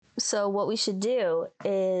So what we should do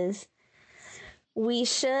is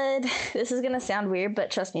this is going to sound weird, but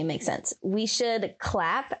trust me, it makes sense. We should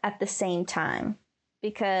clap at the same time,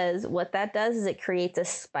 because what that does is it creates a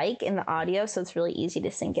spike in the audio, so it's really easy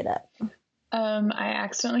to sync it up. I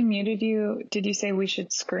accidentally muted you. Did you say we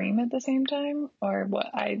should scream at the same time, or what?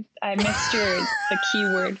 I missed the key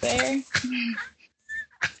word there.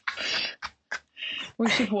 We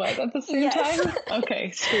should what at the same time? Okay,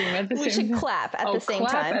 scream at the same time. We should clap at the same time.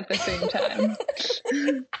 Clap at the same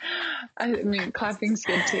time. I mean, clapping's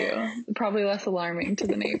good too. Probably less alarming to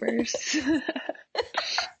the neighbors.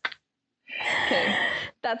 Okay.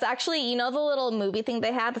 That's actually, the little movie thing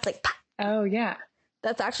they have? It's like, pop. Oh, yeah.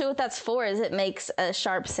 That's actually what that's for, is it makes a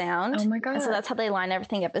sharp sound. Oh my God. And so that's how they line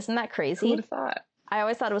everything up. Isn't that crazy? Who would have thought? I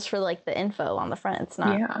always thought it was for like the info on the front. It's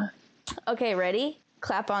not. Yeah. Okay, ready?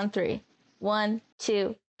 Clap on 3. 1,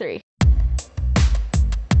 2, 3.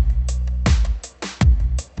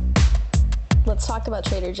 Let's talk about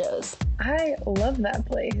Trader Joe's. I love that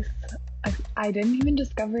place. I didn't even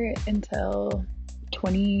discover it until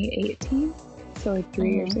 2018, so like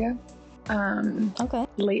 3 years ago. Okay.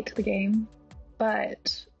 Late to the game,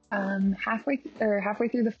 but halfway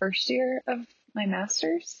through the first year of my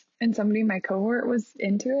master's, and somebody in my cohort was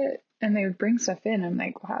into it, and they would bring stuff in. I'm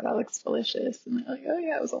like, wow, that looks delicious. And they're like, oh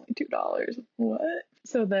yeah, it was only $2. What?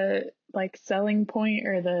 So the like selling point,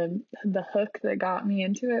 or the hook that got me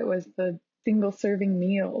into it, was the single serving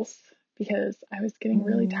meals, because I was getting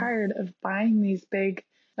really tired of buying these big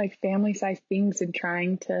like family sized things and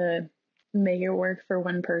trying to make it work for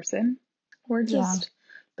one person, or just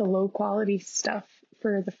the low quality stuff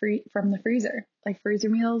from the freezer. Like freezer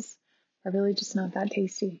meals are really just not that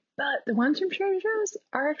tasty, but the ones from Trader Joe's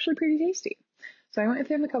are actually pretty tasty. So I went with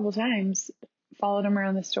him a couple times, followed him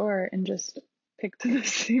around the store, and just picked the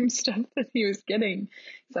same stuff that he was getting.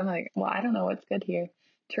 So I'm like, well, I don't know what's good here.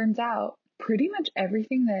 Turns out pretty much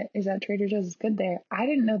everything that is at Trader Joe's is good there. I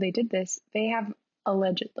didn't know they did this. They have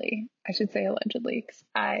allegedly, I should say allegedly, because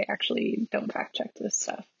I actually don't fact check this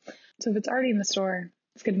stuff. So if it's already in the store,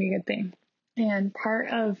 it's going to be a good thing. And part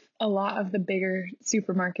of a lot of the bigger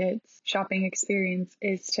supermarkets shopping experience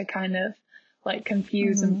is to kind of like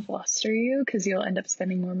confuse and fluster you, because you'll end up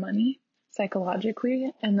spending more money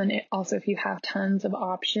psychologically. And then if you have tons of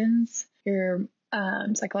options, you're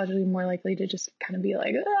psychologically more likely to just kind of be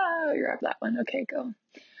like, oh, you're up that one. Okay, go.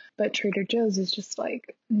 But Trader Joe's is just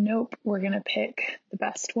like, nope, we're going to pick the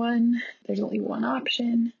best one. There's only one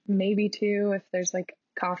option, maybe two if there's like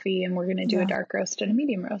coffee, and we're going to do a dark roast and a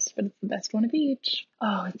medium roast, but it's the best one of each.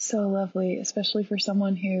 Oh, it's so lovely, especially for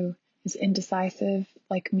someone who is indecisive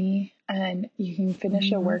like me, and you can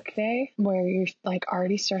finish a work day where you're like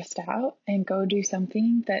already stressed out and go do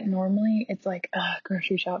something that normally it's like,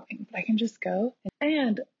 grocery shopping, but I can just go.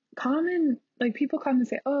 And people come and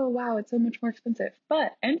say, oh wow, it's so much more expensive.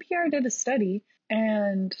 But NPR did a study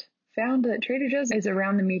and found that Trader Joe's is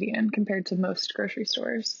around the median compared to most grocery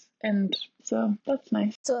stores. And so that's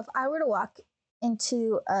nice. So if I were to walk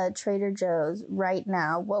into a Trader Joe's right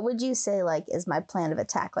now, what would you say like is my plan of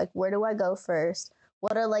attack? Like, where do I go first?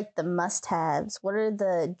 What are like the must-haves? What are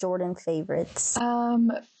the Jordan favorites?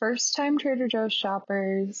 First time Trader Joe's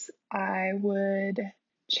shoppers, I would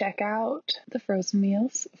check out the frozen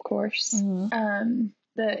meals, of course.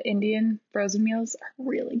 The Indian frozen meals are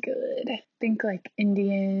really good. Think like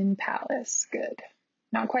Indian Palace, good.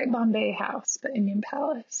 Not quite Bombay House, but Indian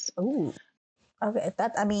Palace. Ooh. Okay,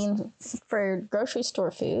 for grocery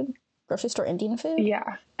store Indian food?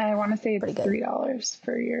 Yeah, I want to say it's $3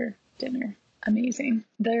 for your dinner. Amazing.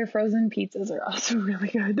 Their frozen pizzas are also really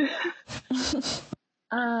good.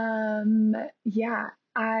 Yeah,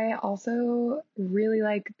 I also really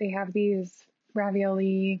like, they have these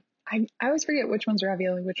ravioli. I always forget which one's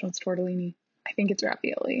ravioli, which one's tortellini. I think it's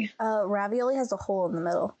ravioli. Ravioli has a hole in the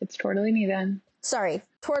middle. It's tortellini then. Sorry,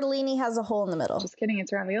 tortellini has a hole in the middle. Just kidding,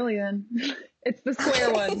 it's ravioli then. It's the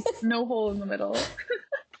square one, no hole in the middle.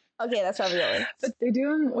 Okay, that's ravioli. But they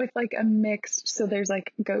do them with like a mixed, so there's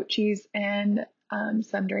like goat cheese and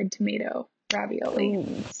sun-dried tomato ravioli.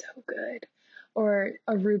 Ooh. So good. Or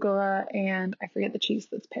arugula, and I forget the cheese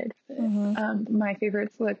that's paired with it. My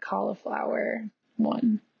favorite's the cauliflower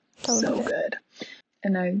one. So good.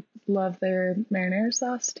 And I love their marinara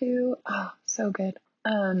sauce too. Oh, so good.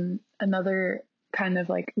 Another kind of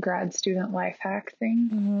like grad student life hack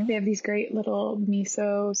thing. They have these great little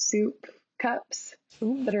miso soup cups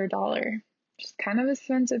that are $1. Just kind of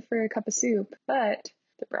expensive for a cup of soup, but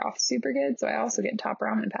the broth's super good. So I also get top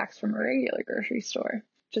ramen packs from a regular grocery store.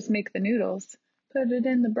 Just make the noodles, put it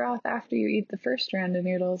in the broth after you eat the first round of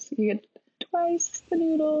noodles. You get twice the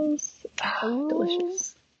noodles.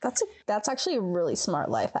 Delicious. That's actually a really smart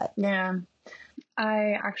life hack. Yeah.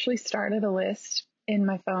 I actually started a list in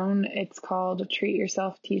my phone. It's called Treat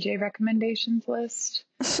Yourself TJ Recommendations list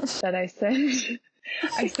that I sent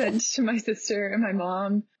to my sister and my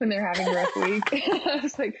mom when they're having a rough week. I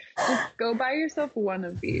was like, just go buy yourself one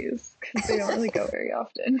of these because they don't really go very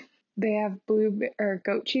often. They have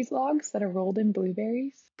goat cheese logs that are rolled in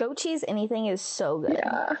blueberries. Goat cheese anything is so good.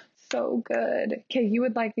 Yeah, so good. Okay, you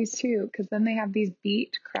would like these too because then they have these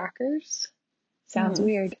beet crackers. Sounds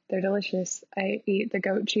weird. They're delicious. I eat the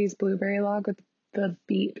goat cheese blueberry log with the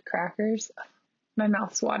beet crackers. My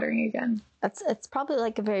mouth's watering again. It's probably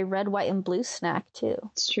like a very red, white, and blue snack too.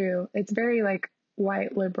 It's true. It's very like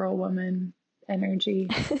white liberal woman energy.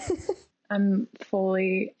 I'm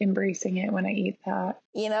fully embracing it when I eat that.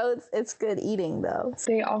 You know, it's good eating though.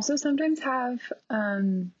 They also sometimes have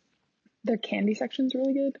their candy section's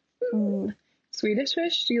really good. Swedish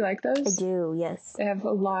fish, do you like those? I do, yes. They have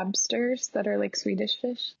lobsters that are like Swedish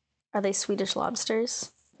fish. Are they Swedish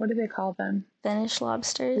lobsters? What do they call them? Finnish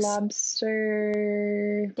lobsters?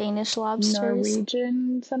 Lobster. Danish lobsters?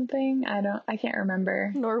 Norwegian something? I can't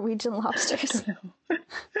remember. Norwegian lobsters.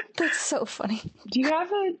 That's so funny. Do you have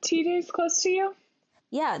a TJ's close to you?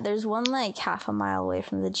 Yeah, there's one like half a mile away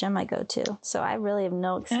from the gym I go to. So I really have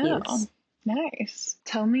no excuse. Oh, nice.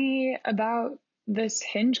 Tell me about this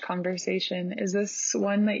Hinge conversation. Is this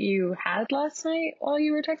one that you had last night while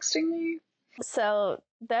you were texting me? So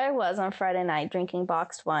there I was on Friday night drinking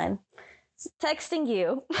boxed wine, texting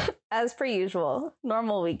you as per usual,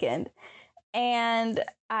 normal weekend. And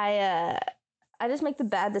I just make the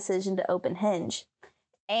bad decision to open Hinge.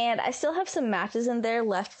 And I still have some matches in there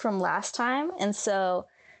left from last time. And so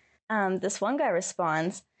this one guy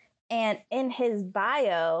responds, and in his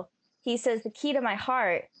bio, he says the key to my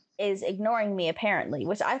heart is ignoring me, apparently,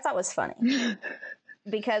 which I thought was funny.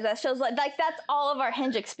 Because that shows like that's all of our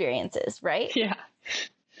Hinge experiences, right? Yeah.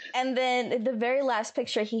 And then the very last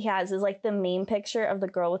picture he has is like the meme picture of the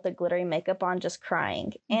girl with the glittery makeup on just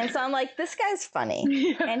crying. And so I'm like, this guy's funny.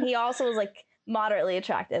 Yeah. And he also was like moderately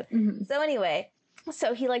attractive. Mm-hmm. So anyway,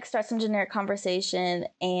 so he like starts some generic conversation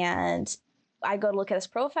and I go to look at his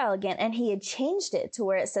profile again and he had changed it to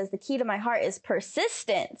where it says the key to my heart is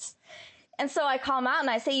persistence. And so I call him out and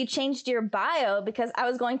I say, you changed your bio because I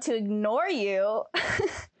was going to ignore you.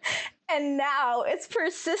 And now it's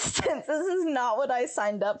persistence. This is not what I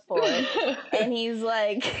signed up for. And he's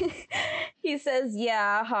like, he says,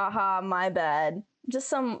 yeah, haha, my bad. Just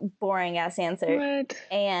some boring ass answer. What?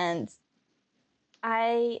 And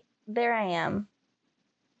there I am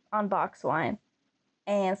on box wine.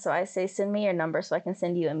 And so I say, send me your number so I can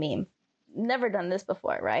send you a meme. Never done this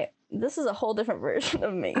before, right? This is a whole different version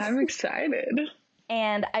of me. I'm excited.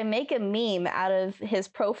 And I make a meme out of his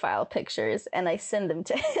profile pictures and I send them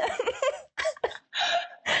to him.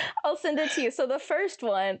 I'll send it to you. So the first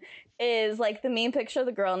one is like the meme picture of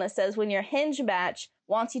the girl and it says, when your Hinge match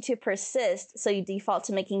wants you to persist, so you default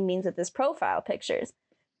to making memes with his profile pictures.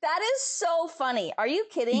 That is so funny. Are you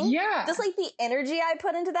kidding? Yeah. Just like the energy I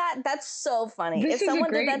put into that, that's so funny. If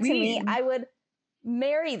someone did that to me, I would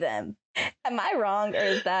marry them. Am I wrong or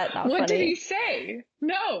is that not funny? What did he say?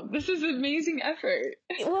 No, this is amazing effort.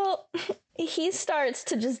 Well, he starts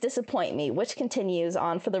to just disappoint me, which continues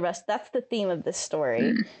on for the rest. That's the theme of this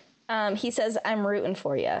story. He says, I'm rooting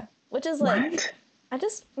for you, which is like, what? I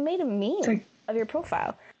just made a meme of your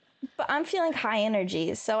profile. But I'm feeling high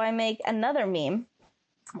energy, so I make another meme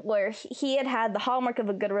where he had the hallmark of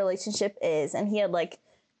a good relationship is, and he had like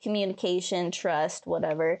communication, trust,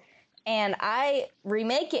 whatever. And I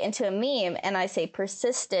remake it into a meme and I say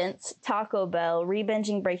persistence, Taco Bell,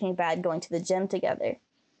 rebinging Breaking Bad, going to the gym together.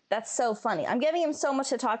 That's so funny. I'm giving him so much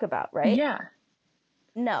to talk about, right? Yeah.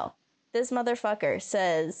 No. This motherfucker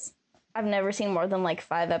says, I've never seen more than like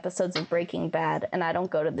 5 episodes of Breaking Bad and I don't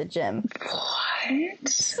go to the gym. What?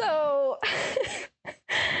 So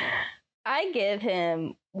I give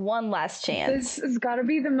him one last chance. This has got to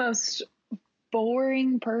be the most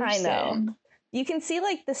boring person. I know. You can see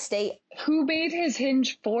like the state. Who made his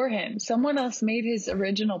Hinge for him? Someone else made his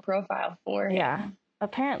original profile for him. Yeah,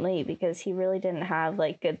 apparently, because he really didn't have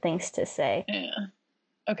like good things to say. Yeah.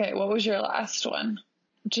 Okay, what was your last one?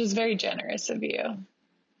 Which is very generous of you.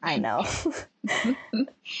 I know.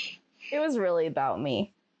 It was really about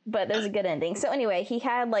me, but it was a good ending. So anyway, he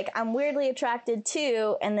had like, I'm weirdly attracted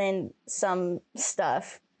to, and then some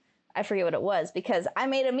stuff. I forget what it was because I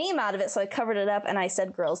made a meme out of it, so I covered it up and I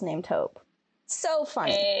said girls named Hope. So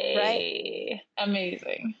funny, right?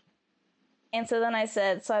 Amazing. And so then I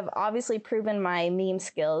said, so I've obviously proven my meme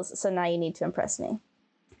skills, so now you need to impress me.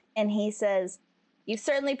 And he says, you've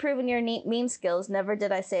certainly proven your meme skills. Never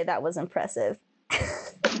did I say that was impressive.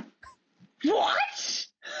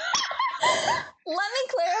 me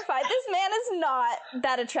clarify. This man is not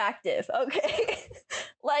that attractive, okay?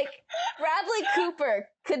 Like, Bradley Cooper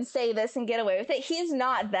could say this and get away with it. He's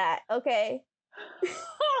not that, okay?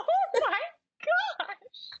 Oh my gosh.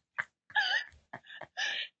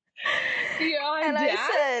 The And I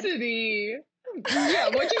said, audacity. Yeah,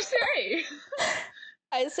 what'd you say?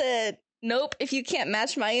 I said, nope, if you can't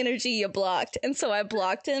match my energy, you blocked. And so I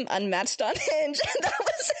blocked him, unmatched on Hinge, and that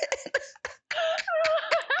was it.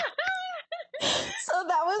 So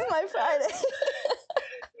that was my Friday.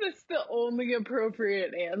 That's the only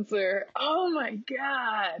appropriate answer. Oh my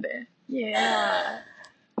god. Yeah.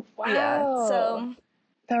 Wow. Yeah, so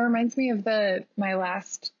that reminds me of my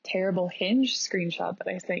last terrible Hinge screenshot that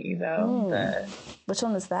I sent you though. which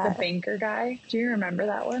one was The that? banker guy. Do you remember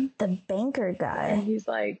that one? The banker guy. And he's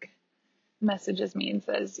like, messages me and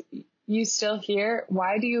says, "You still here?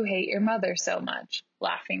 Why do you hate your mother so much?"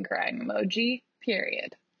 Laughing, crying emoji,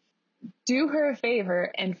 period. "Do her a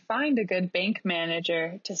favor and find a good bank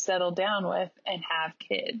manager to settle down with and have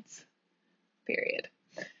kids, period."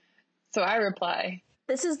 So I reply,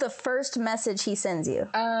 this is the first message he sends you.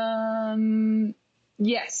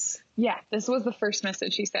 Yes. Yeah, this was the first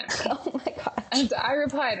message he sent me. Oh my gosh. And I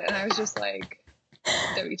replied and I was just like,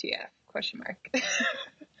 WTF, question mark.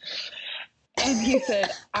 And he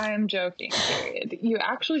said, "I'm joking, period. You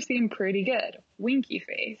actually seem pretty good. Winky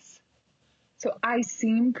face." So I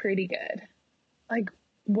seem pretty good. Like,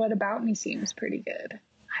 what about me seems pretty good?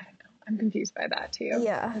 I don't know. I'm confused by that too.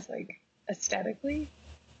 Yeah. It's like aesthetically.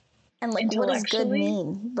 And like, what does good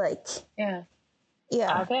mean? Like, yeah.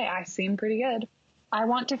 Yeah. Okay, I seem pretty good. "I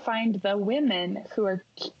want to find the women who are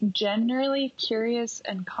generally curious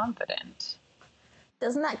and confident."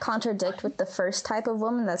 Doesn't that contradict with the first type of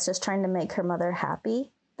woman that's just trying to make her mother happy?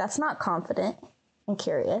 That's not confident and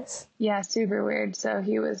curious. Yeah, super weird. So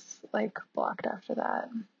he was like blocked after that.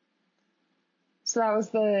 So that was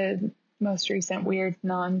the most recent weird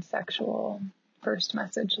non-sexual first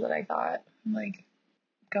message that I got. I'm like,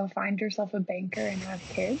 go find yourself a banker and have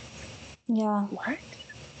kids? Yeah. What?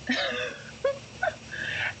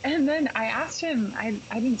 And then I asked him, I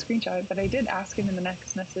didn't screenshot it, but I did ask him in the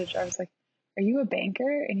next message. I was like, "Are you a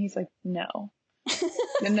banker?" And he's like, "No."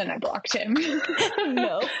 And then I blocked him.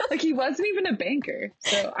 No. Like, he wasn't even a banker.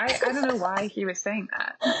 So I don't know why he was saying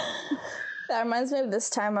that. That reminds me of this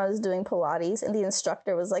time I was doing Pilates and the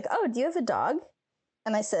instructor was like, "Oh, do you have a dog?"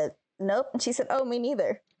 And I said, "Nope." And she said, "Oh, me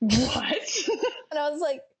neither." What? And I was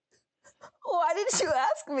like, why did you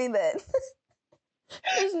ask me then?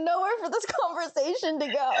 There's nowhere for this conversation to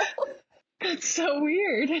go. That's so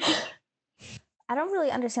weird. I don't really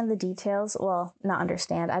understand the details. Well, not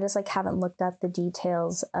understand. I just like haven't looked up the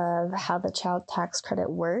details of how the child tax credit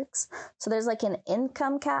works. So there's like an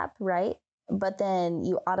income cap, right? But then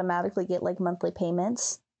you automatically get like monthly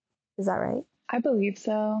payments. Is that right? I believe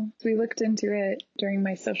so. We looked into it during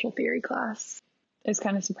my social theory class. It's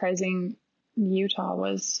kind of surprising Utah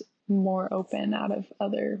was more open out of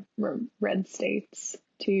other red states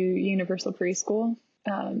to universal preschool,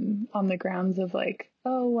 on the grounds of like,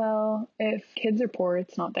 oh, well, if kids are poor,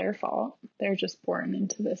 it's not their fault. They're just born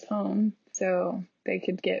into this home. So they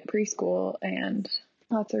could get preschool, and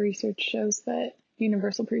lots of research shows that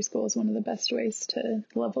universal preschool is one of the best ways to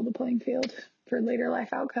level the playing field for later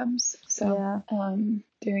life outcomes. So, yeah.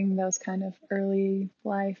 Doing those kind of early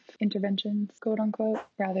life interventions, quote unquote,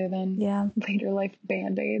 rather than later life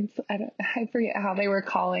band-aids. I forget how they were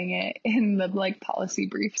calling it in the like policy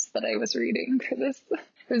briefs that I was reading for this.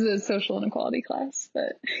 It was a social inequality class,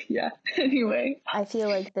 but yeah. Anyway, I feel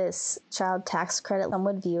like this child tax credit, some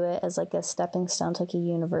would view it as like a stepping stone to like a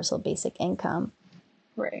universal basic income.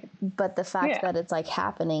 Right. But the fact that it's like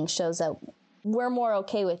happening shows that we're more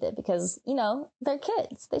okay with it because, you know, they're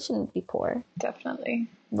kids. They shouldn't be poor. Definitely.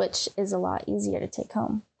 Which is a lot easier to take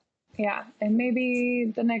home. Yeah. And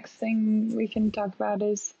maybe the next thing we can talk about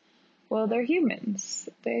is, well, they're humans.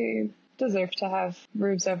 They deserve to have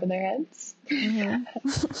roofs over their heads.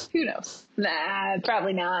 Mm-hmm. Who knows? Nah,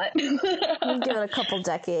 probably not. We'll give it a couple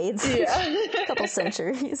decades. Yeah. A couple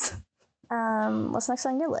centuries. What's next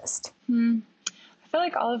on your list? I feel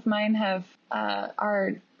like all of mine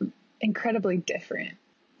are incredibly different.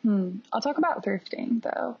 I'll talk about thrifting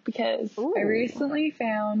though, because I recently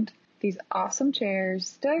found these awesome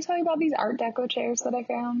chairs. Did I tell you about these Art Deco chairs that I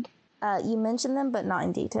found? You mentioned them, but not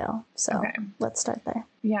in detail. So let's start there.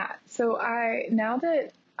 Yeah. So now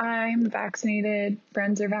that I'm vaccinated,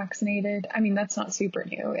 friends are vaccinated. I mean, that's not super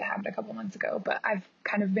new. It happened a couple months ago, but I've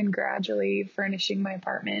kind of been gradually furnishing my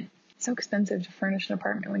apartment. It's so expensive to furnish an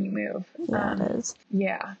apartment when you move. Yeah, it is.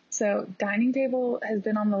 Yeah. So dining table has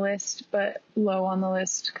been on the list, but low on the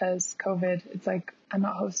list because COVID. It's like I'm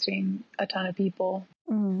not hosting a ton of people.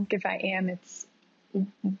 If I am, it's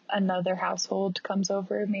another household comes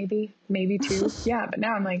over, maybe two. Yeah, but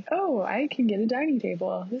now I'm like, oh, I can get a dining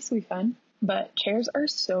table. This will be fun. But chairs are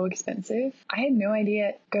so expensive. I had no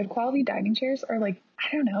idea. Good quality dining chairs are like,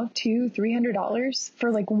 I don't know, $200-$300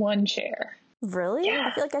 for like one chair. Really? Yeah.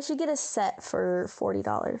 I feel like I should get a set for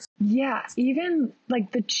 $40. Yeah, even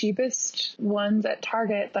like the cheapest ones at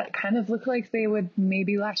Target that kind of look like they would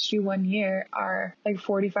maybe last you 1 year are like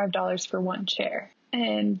 $45 for one chair.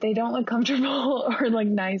 And they don't look comfortable or like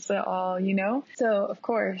nice at all, you know? So of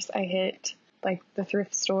course I hit like the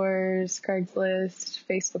thrift stores, Craigslist,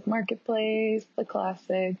 Facebook Marketplace, the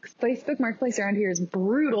classics. Facebook Marketplace around here is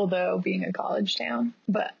brutal though, being a college town.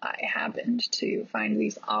 But I happened to find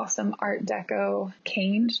these awesome Art Deco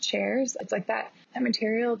caned chairs. It's like that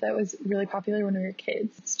material that was really popular when we were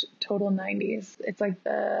kids. It's total 90s. It's like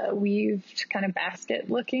the weaved kind of basket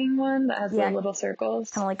looking one that has the little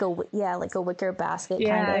circles. Kind of like a wicker basket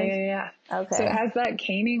Yeah, kind of. yeah. Okay. So it has that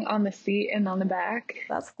caning on the seat and on the back.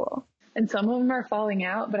 That's cool. And some of them are falling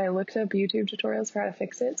out, but I looked up YouTube tutorials for how to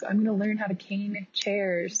fix it. So I'm going to learn how to cane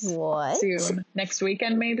chairs soon. Next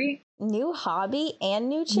weekend, maybe. New hobby and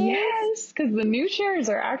new chairs? Yes, because the new chairs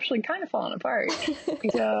are actually kind of falling apart.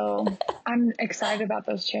 So I'm excited about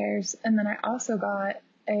those chairs. And then I also got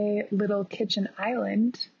a little kitchen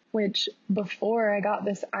island, which before I got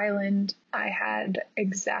this island, I had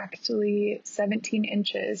exactly 17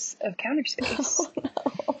 inches of counter space. Oh,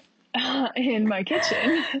 no. In my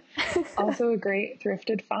kitchen. Also a great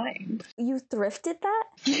thrifted find. You thrifted that?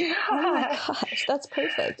 Yeah. Oh my gosh, that's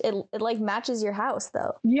perfect. It like matches your house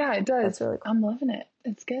though. Yeah, it does. That's really cool. I'm loving it.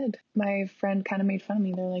 It's good. My friend kind of made fun of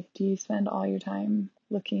me. They're like, do you spend all your time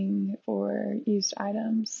looking for used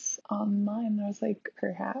items online? And I was like,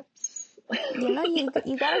 perhaps. You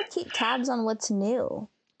gotta keep tabs on what's new.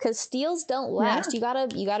 Because steals don't last. Yeah.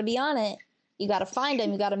 You gotta be on it. You gotta find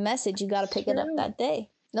them. You gotta message. You gotta pick it up that day.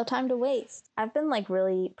 No time to waste. I've been like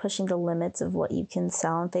really pushing the limits of what you can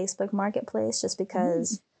sell on Facebook Marketplace just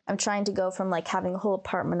because I'm trying to go from like having a whole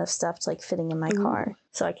apartment of stuff to like fitting in my car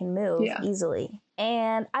so I can move easily.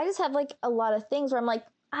 And I just have like a lot of things where I'm like,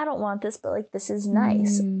 I don't want this, but like this is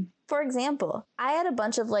nice. For example, I had a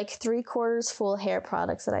bunch of like 3/4 full hair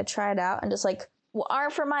products that I tried out and just like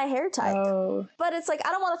aren't for my hair type. But it's like,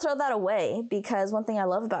 I don't want to throw that away because one thing I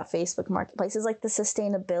love about Facebook Marketplace is like the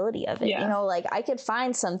sustainability of it. You know, like I could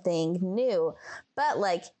find something new, but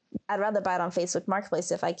like I'd rather buy it on Facebook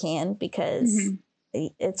Marketplace if I can because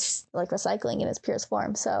it's like recycling in its purest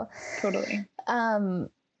form. So totally.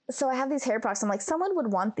 So I have these hair products. I'm like, someone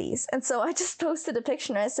would want these. And so I just posted a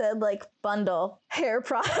picture and I said like bundle hair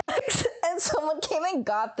products and someone came and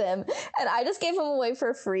got them. And I just gave them away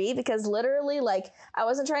for free because literally like I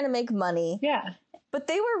wasn't trying to make money. Yeah. But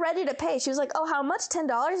they were ready to pay. She was like, oh, how much? $10?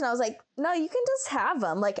 And I was like, no, you can just have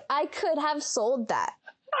them. Like I could have sold that.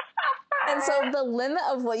 And so the limit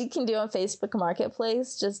of what you can do on Facebook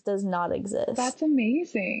Marketplace just does not exist. That's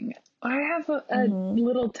amazing. I have a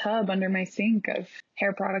little tub under my sink of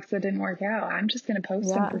hair products that didn't work out. I'm just going to post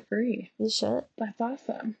them for free. You should. That's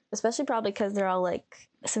awesome. Especially probably because they're all like,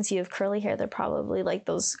 since you have curly hair, they're probably like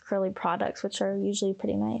those curly products, which are usually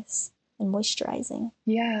pretty nice and moisturizing.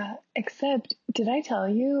 Yeah, except did I tell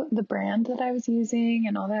you the brand that I was using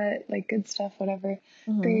and all that like good stuff, whatever,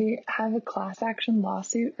 they have a class action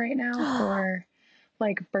lawsuit right now for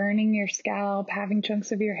like burning your scalp, having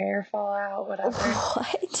chunks of your hair fall out, whatever.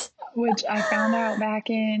 What? Which I found out back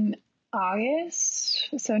in August,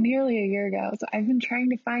 so nearly a year ago. So I've been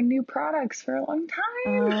trying to find new products for a long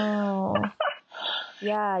time. Oh.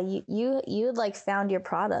 Yeah, you had like found your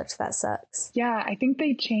product. That sucks. Yeah, I think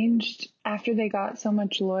they changed after they got so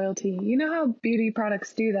much loyalty. You know how beauty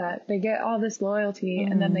products do that? They get all this loyalty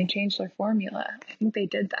and then they change their formula. I think they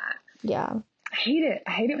did that. Yeah. I hate it.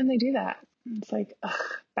 I hate it when they do that. It's like, ugh,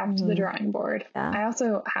 back to the drawing board. Yeah. I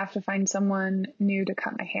also have to find someone new to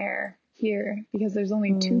cut my hair here because there's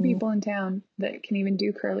only 2 people in town that can even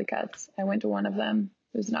do curly cuts. I went to one of them.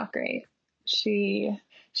 It was not great. She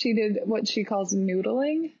did what she calls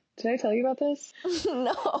noodling. Did I tell you about this?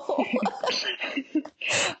 No.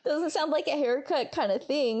 Doesn't sound like a haircut kind of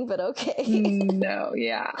thing, but okay. No,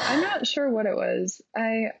 yeah. I'm not sure what it was.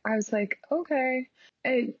 I was like, okay,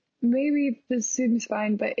 maybe this seems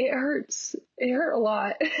fine, but it hurts. It hurt a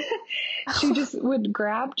lot. She just would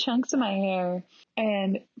grab chunks of my hair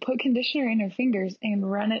and put conditioner in her fingers and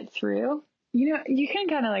run it through. You know, you can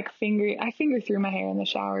kind of like I finger through my hair in the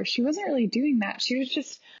shower. She wasn't really doing that. She was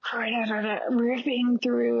just ripping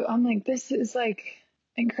through. I'm like, this is like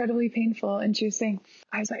incredibly painful. And she was saying,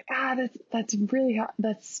 I was like, that's really hot.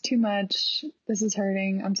 That's too much. This is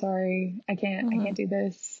hurting. I'm sorry. I can't do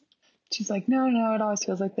this. She's like, no, it always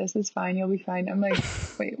feels like this. It's fine. You'll be fine. I'm like,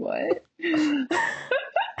 wait, what?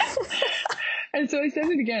 And so I said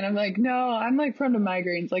it again. I'm like, no, I'm like prone to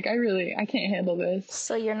migraines. Like, I can't handle this.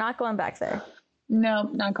 So you're not going back there? No,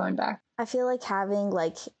 not going back. I feel like having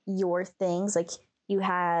like your things, like you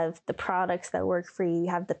have the products that work for you, you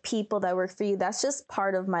have the people that work for you. That's just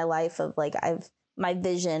part of my life of like, my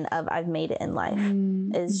vision of I've made it in life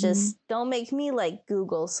is just don't make me like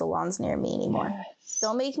Google salons near me anymore. Yes.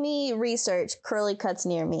 Don't make me research curly cuts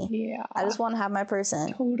near me. Yeah. I just want to have my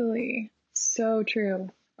person. Totally. So true.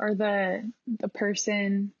 Or the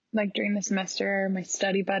person like during the semester, my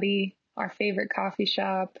study buddy, our favorite coffee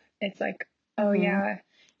shop. It's like, oh yeah,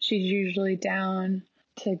 she's usually down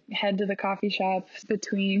to head to the coffee shop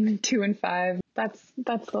between 2 and 5. That's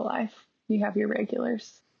the life. You have your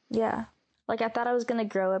regulars. Yeah. Like I thought I was going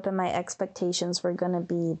to grow up and my expectations were going to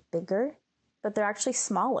be bigger, but they're actually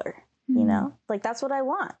smaller, you know? Like that's what I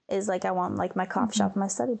want is like, I want like my coffee shop and my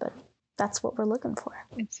study buddy. That's what we're looking for.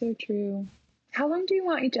 It's so true. How long do you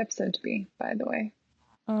want each episode to be, by the way?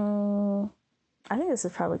 I think this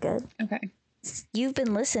is probably good. Okay. You've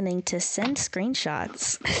been listening to Send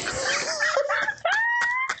Screenshots.